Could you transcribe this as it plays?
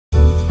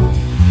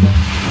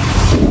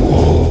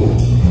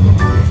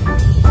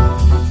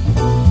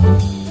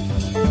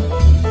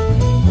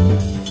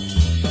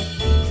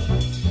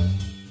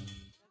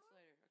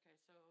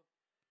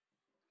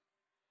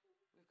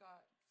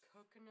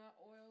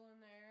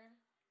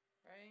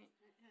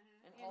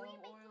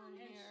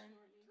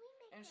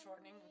And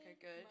shortening. Okay,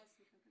 good.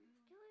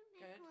 Can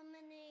we make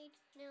lemonade?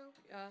 No.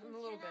 A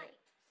little bit.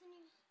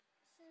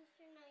 Since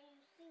you're not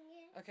using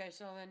it. Okay,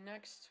 so then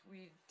next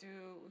we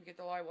get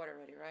the lye water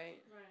ready,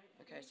 right? Right.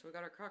 Okay, so we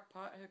got our crock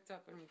pot hooked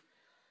up and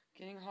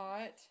getting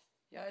hot.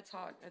 Yeah, it's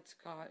hot. It's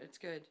hot. It's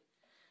good.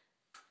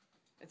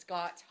 It's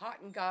got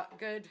hot and got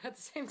good at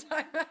the same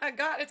time.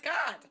 It's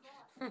got.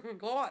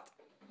 Got.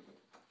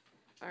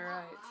 All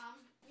right.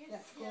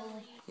 That's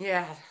cool.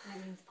 Yeah.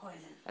 That means poison.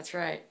 That's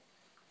right.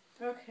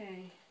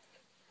 Okay.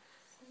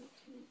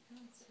 17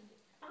 ounces.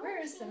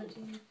 Where is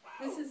 17?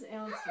 This is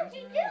ounces,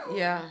 right?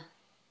 Yeah.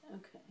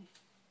 Okay.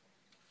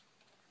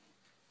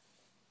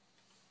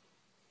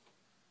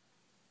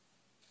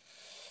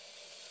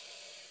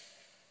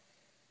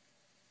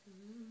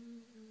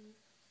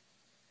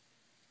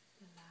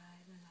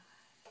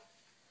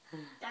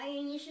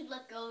 Diane, you should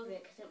let go of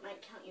it because it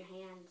might count your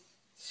hands.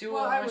 She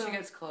will once she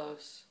gets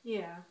close.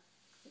 Yeah.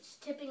 It's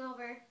tipping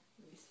over.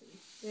 Let me see.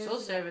 She'll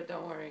save it,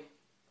 don't worry.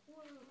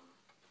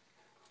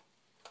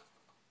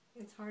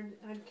 It's hard.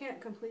 I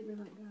can't completely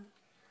let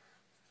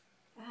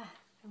go.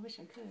 I wish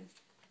I could.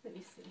 Let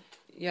me see.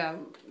 Yeah,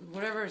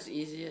 whatever is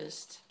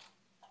easiest.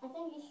 I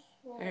think you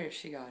should. There,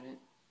 she got it.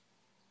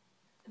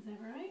 Is that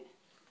right?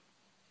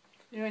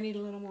 Do I need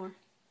a little more?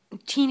 A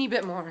teeny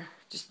bit more.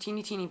 Just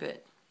teeny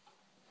bit.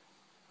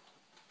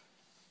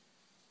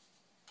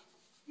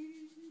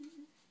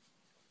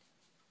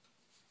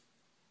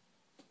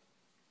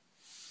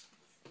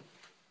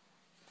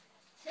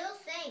 Still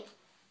same.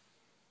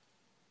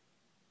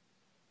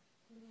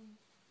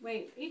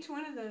 Wait, each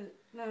one of the...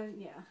 No,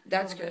 yeah.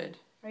 That's good.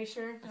 Are you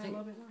sure? I A think,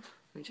 little bit more?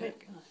 let me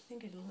check. I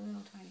think it's a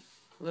little tiny.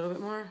 A little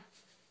bit more?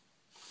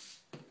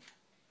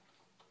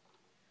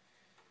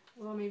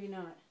 Well, maybe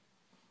not.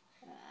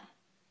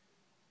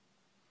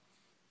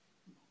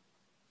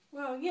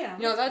 Well, yeah.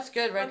 No, that's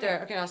good right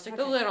there. Okay, I'll stick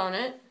the Okay. lid on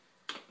it.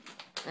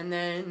 And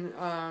then,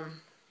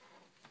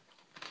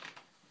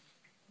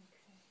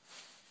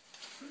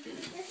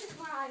 This is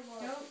where I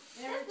was. Nope.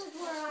 This is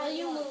where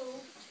I was.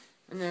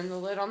 and then the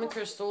lid on the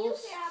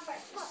crystals.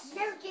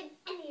 Never get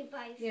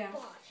anybody's Yeah.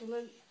 spot. The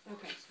lid,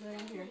 okay, lid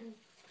on here.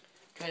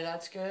 Okay,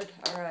 that's good.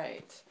 All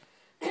right.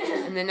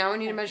 And then now we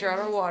need to measure out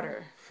our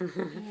water.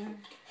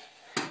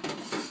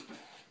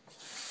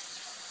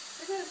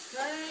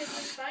 It's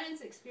a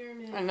science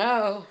experiment. I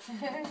know.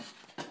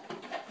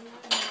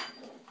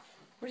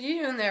 What are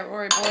you doing there,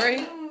 Ori Bori?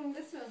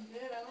 This smells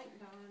good. I like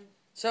Dawn.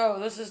 So,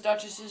 this is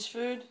Duchess's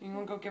food. You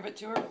want to go give it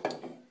to her?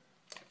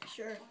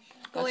 Sure.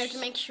 But we have to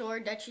make sure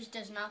Duchess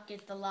does not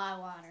get the lye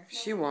water.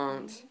 She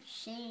won't.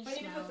 She We need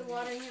to put the smells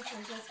water in here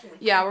first. That's good.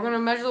 Yeah, we're going to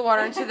measure the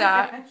water into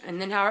that and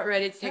then have it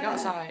ready to take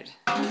outside.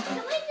 Can we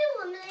do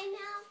lemonade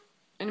now?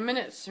 In a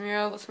minute,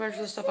 Samira, let's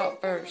measure this stuff out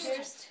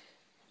first.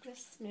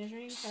 This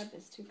measuring cup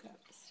is 2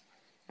 cups.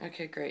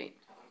 Okay, great.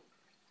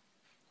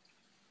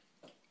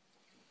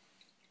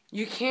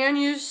 You can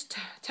use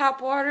tap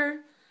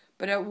water,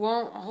 but it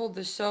won't hold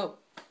the soap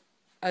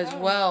as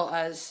well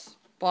as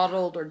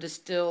bottled or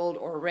distilled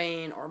or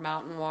rain or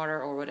mountain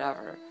water or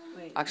whatever.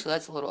 Wait, Actually,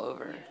 that's a little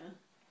over.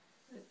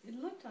 Yeah. It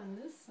looked on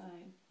this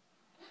side.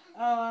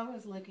 Oh, I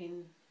was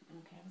looking.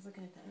 Okay, I was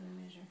looking at the other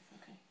measure.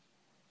 Okay.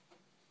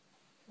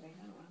 Wait,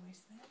 I don't want to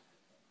waste that.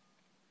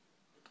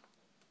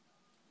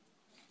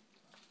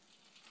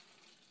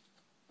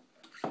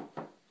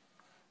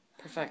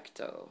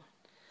 Perfecto.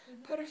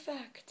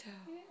 Perfecto.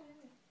 Yeah.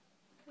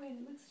 Wait,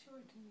 it looks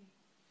short to me.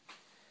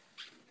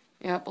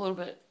 Yep, a little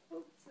bit.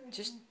 Oh, sorry.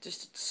 Just a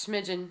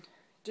smidgen.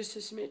 Just a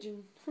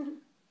smidgen.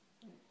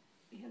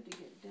 You have to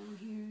get down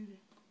here.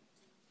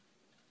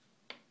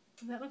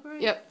 Does that look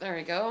right? Yep, there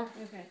we go.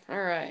 Okay.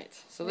 All right.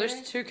 So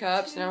there's 2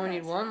 cups. Now we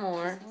need one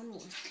more. One more.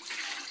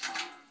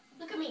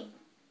 Look at me.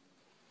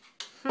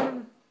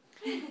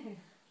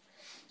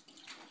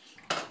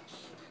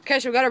 Okay,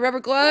 so we got our rubber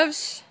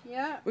gloves.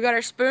 Yeah. We got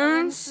our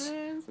spoons.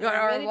 We got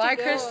our lye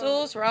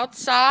crystals. We're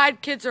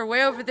outside. Kids are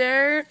way over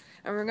there.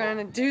 And we're going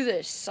to do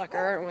this sucker,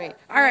 aren't we?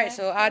 All right,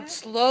 so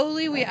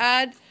slowly we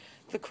add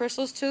the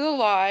crystals to the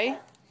lye.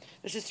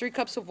 This is 3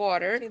 cups of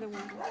water. See the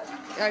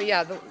water.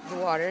 Yeah, the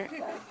water.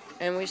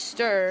 And we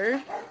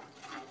stir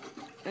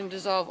and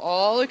dissolve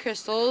all the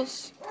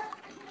crystals.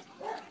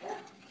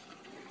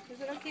 Is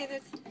it okay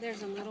that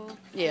there's a little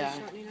Yeah.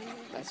 shortening on here?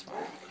 That's fine.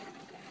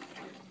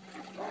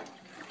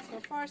 So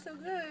far, so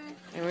good.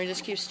 And we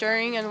just keep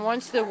stirring. And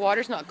once the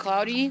water's not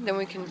cloudy, then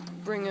we can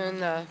bring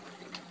in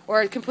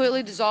or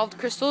completely dissolved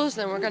crystals.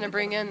 Then we're going to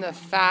bring in the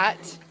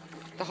fat,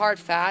 the hard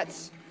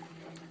fats.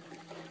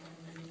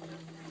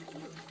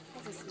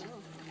 How's it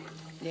smell?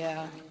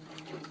 Yeah.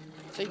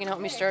 So you can help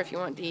me stir if you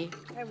want, Dee.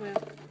 I will.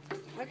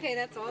 Okay,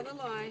 that's all the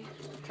lye.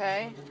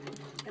 Okay.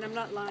 And I'm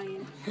not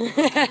lying.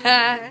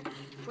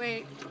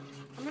 Wait,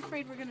 I'm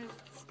afraid we're going to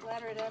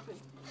splatter it up.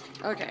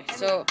 Okay,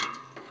 so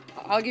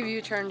I'll give you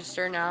a turn to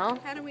stir now.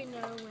 How do we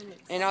know when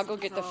it's And I'll go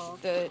get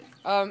dissolved?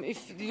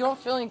 if you don't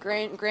feel any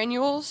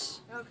granules.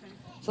 Okay.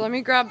 So let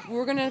me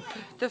we're going to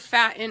put the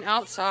fat in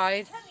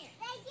outside.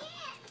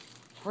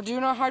 We're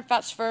doing our hard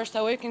fats first,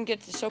 that way we can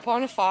get the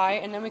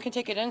soapfonify, and then we can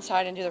take it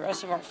inside and do the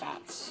rest of our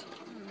fats.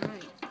 All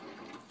right.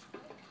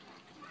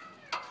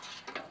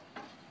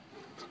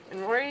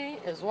 And Rory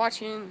is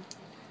watching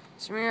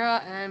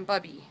Samira and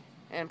Bubby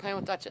and playing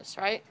with Duchess,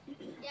 right?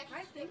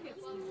 I think it's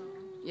dissolved.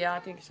 Yeah, I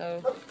think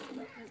so.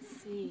 Let's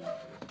see.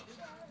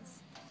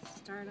 Let's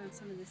start on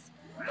some of this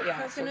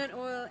Yeah. coconut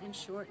oil and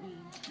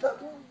shortening.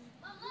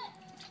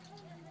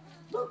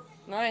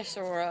 Nice,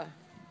 Aurora.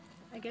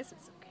 I guess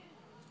it's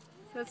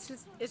okay. So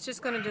it's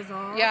just going to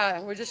dissolve.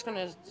 Yeah, we're just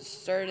gonna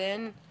stir it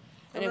in,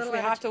 and if little we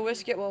at a have to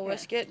whisk it, we'll Yeah.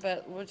 whisk it.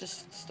 But we'll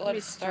just let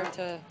it start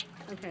to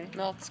Okay.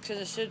 melt because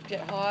it should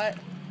get hot.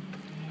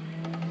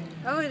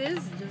 Oh, it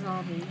is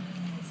dissolving.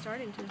 It's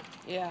starting to.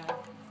 Yeah.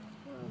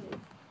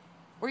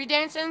 Were you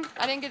dancing?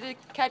 I didn't get to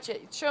catch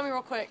it. Show me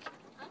real quick.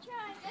 I'll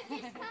try.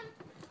 Okay, come.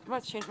 I'm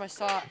about to change my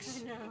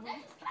socks. No.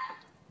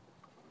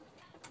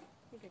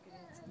 Okay,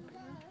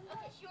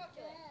 short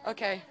to it.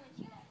 Okay.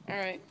 All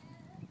right.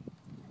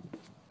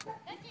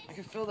 I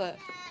can feel the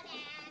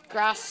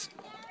grass,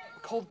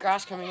 cold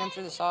grass coming in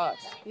through the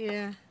socks.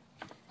 Yeah.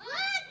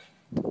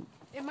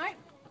 It might.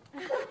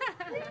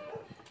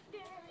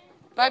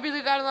 Bobby,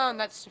 leave that alone.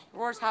 That's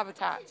Roar's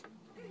habitat.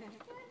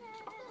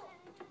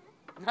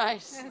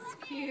 Nice. That's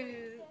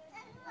cute.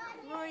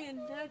 Rory and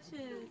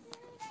Duchess.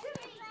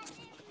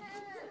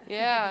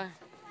 Yeah.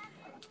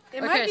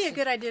 It might Okay, be a so-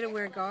 good idea to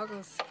wear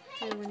goggles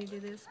too when you do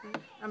this,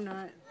 but I'm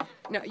not.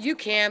 No, you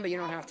can, but you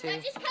don't have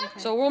to.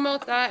 So we'll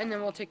melt that, and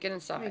then we'll take it Let me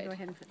inside. go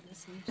ahead and put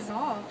this in.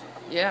 Dissolved.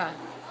 Yeah.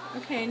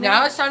 Okay.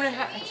 Now it's time to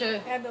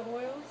add the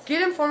oils.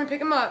 get him for me.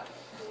 Pick him up.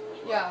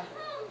 Yeah.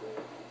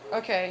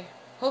 Okay.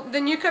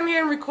 Then you come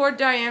here and record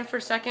Diane for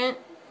a second.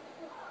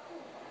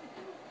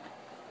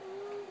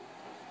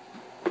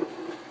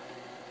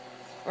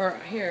 Or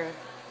here.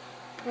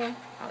 Okay.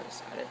 I'll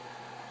decide it.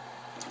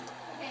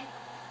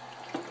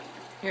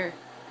 Here.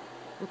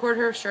 Record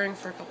her stirring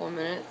for a couple of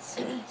minutes.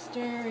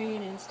 Stirring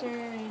and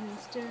stirring and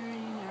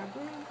stirring our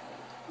brew.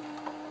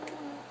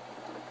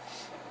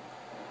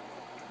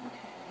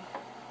 Okay.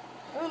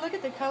 Oh, look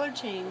at the color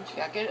change.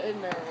 Yeah, get it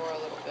in there for a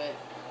little bit.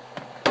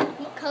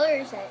 What color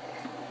is it?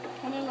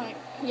 Kind of like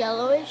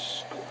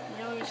Yellowish.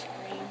 yellowish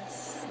green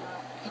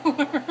slop.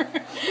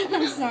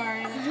 I'm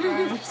sorry, that's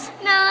gross.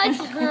 No, it's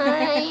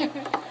fine.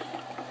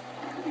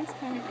 It's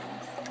kind of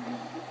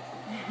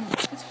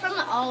gross. It's from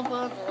the olive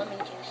oil and the lemon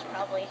juice,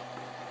 probably.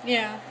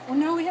 Yeah. Well,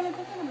 no, we haven't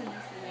put the lemon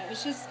juice in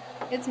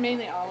yet. It's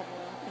mainly olive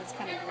oil. It's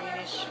kind of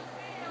greenish.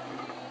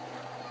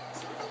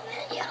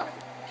 Yeah.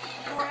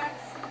 Borax.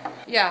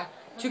 Yeah.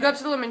 2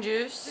 cups of lemon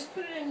juice. Just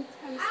put it in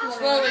kind of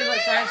Slowly,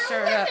 let's try to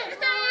stir it up.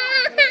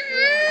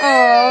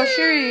 Oh,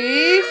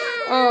 Sharif.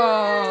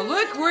 Oh,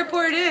 look, Rory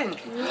poured it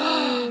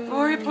in.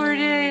 Rory poured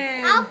it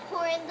in. I'll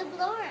pour in the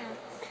blower.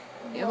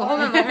 Yeah, well, hold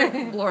on, let her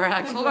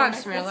Blorax. Hold on,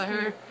 Samir. Let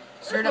her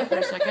stir it up for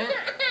a second.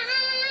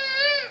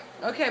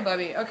 Okay,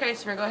 Bubby. Okay,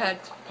 Samir, go ahead.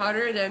 Powder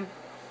it in.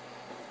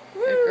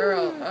 Good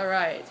girl. All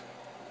right.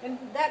 And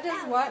that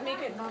does what? Make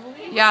it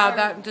bubbly? Yeah, Or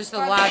that just the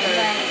cause it to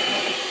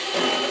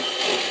lather.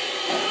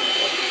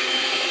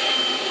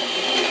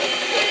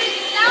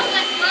 It sounds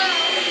like love.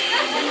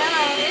 I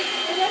know.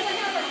 It doesn't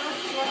have a real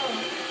slow.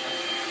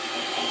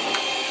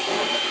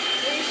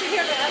 Well, you should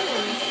hear the other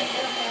ones.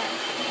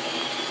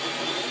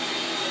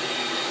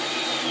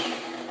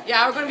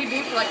 Yeah, we're going to be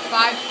being for like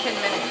 5 to 10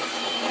 minutes.